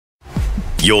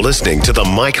You're listening to the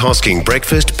Mike Hosking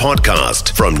Breakfast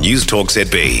Podcast from News Talk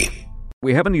ZB.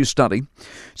 We have a new study,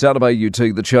 it's out of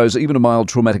AUT, that shows even a mild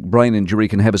traumatic brain injury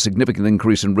can have a significant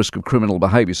increase in risk of criminal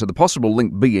behaviour. So the possible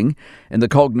link being in the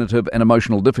cognitive and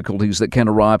emotional difficulties that can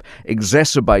arrive,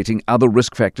 exacerbating other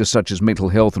risk factors such as mental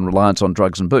health and reliance on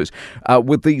drugs and booze,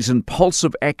 with these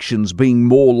impulsive actions being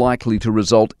more likely to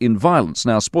result in violence.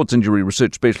 Now, sports injury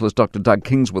research specialist Dr. Doug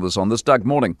King's with us on this. Doug,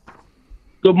 morning.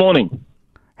 Good morning.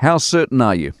 How certain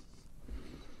are you?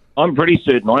 I'm pretty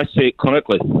certain. I see it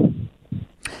clinically.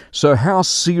 So how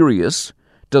serious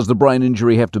does the brain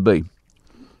injury have to be?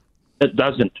 It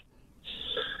doesn't.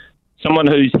 Someone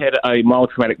who's had a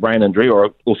mild traumatic brain injury,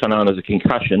 or also known as a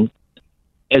concussion,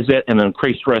 is at an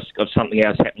increased risk of something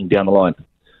else happening down the line.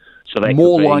 So that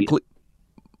more could be likely.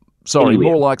 Sorry,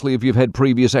 anywhere. More likely if you've had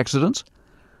previous accidents?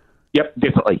 Yep,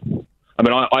 definitely. I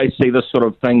mean, I see this sort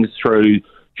of things through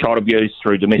child abuse,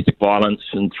 through domestic violence,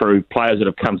 and through players that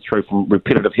have come through from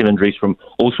repetitive head injuries from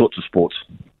all sorts of sports.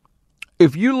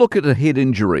 If you look at a head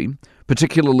injury,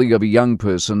 particularly of a young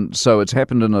person, so it's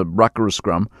happened in a ruck or a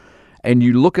scrum, and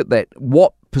you look at that,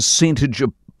 what percentage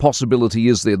of possibility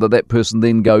is there that that person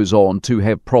then goes on to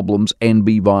have problems and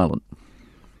be violent?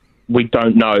 We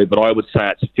don't know, but I would say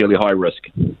it's a fairly high risk.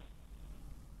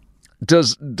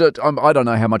 I don't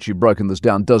know how much you've broken this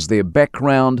down. Does their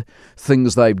background,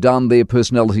 things they've done, their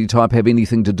personality type have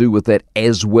anything to do with that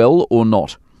as well or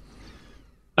not?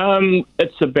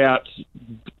 It's about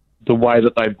the way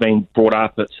that they've been brought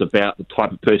up. It's about the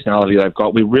type of personality they've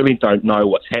got. We really don't know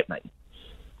what's happening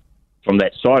from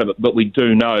that side of it, but we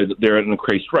do know that they're at an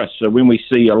increased risk. So when we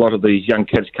see a lot of these young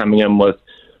kids coming in with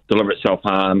deliberate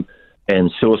self-harm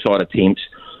and suicide attempts,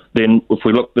 then if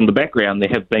we look in the background, there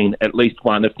have been at least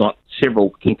one, if not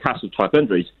several, concussive type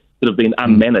injuries that have been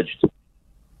unmanaged.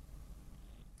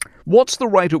 What's the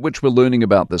rate at which we're learning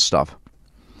about this stuff?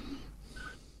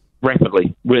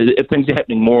 Rapidly. Things are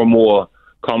happening more and more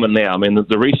common now. I mean,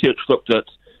 the research looked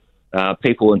at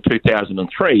people in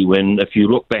 2003 when, if you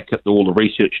look back at all the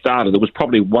research data, there was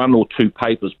probably one or two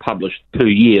papers published per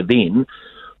year then.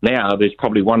 Now there's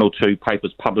probably one or two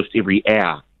papers published every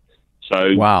hour.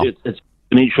 So wow. It's an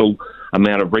exponential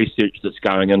amount of research that's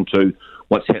going into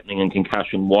what's happening in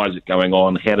concussion, why is it going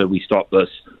on, how do we stop this?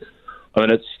 I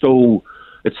mean,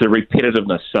 it's a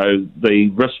repetitiveness. So the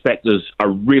risk factors are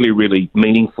really, really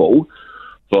meaningful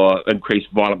for increased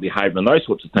violent behaviour and those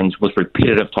sorts of things with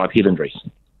repetitive type head injuries.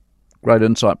 Great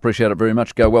insight. Appreciate it very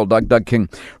much. Go well, Doug. Doug King,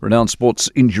 renowned sports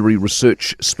injury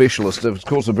research specialist. Of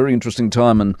course, a very interesting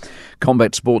time in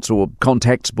combat sports or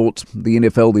contact sports. The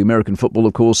NFL, the American football,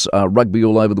 of course, rugby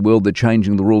all over the world. They're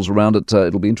changing the rules around it.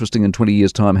 It'll be interesting in 20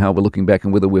 years' time how we're looking back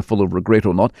and whether we're full of regret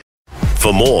or not.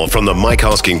 For more from the Mike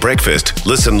Hosking Breakfast,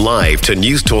 listen live to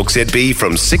News Talk ZB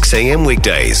from 6 a.m.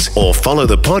 weekdays or follow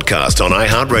the podcast on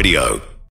iHeartRadio.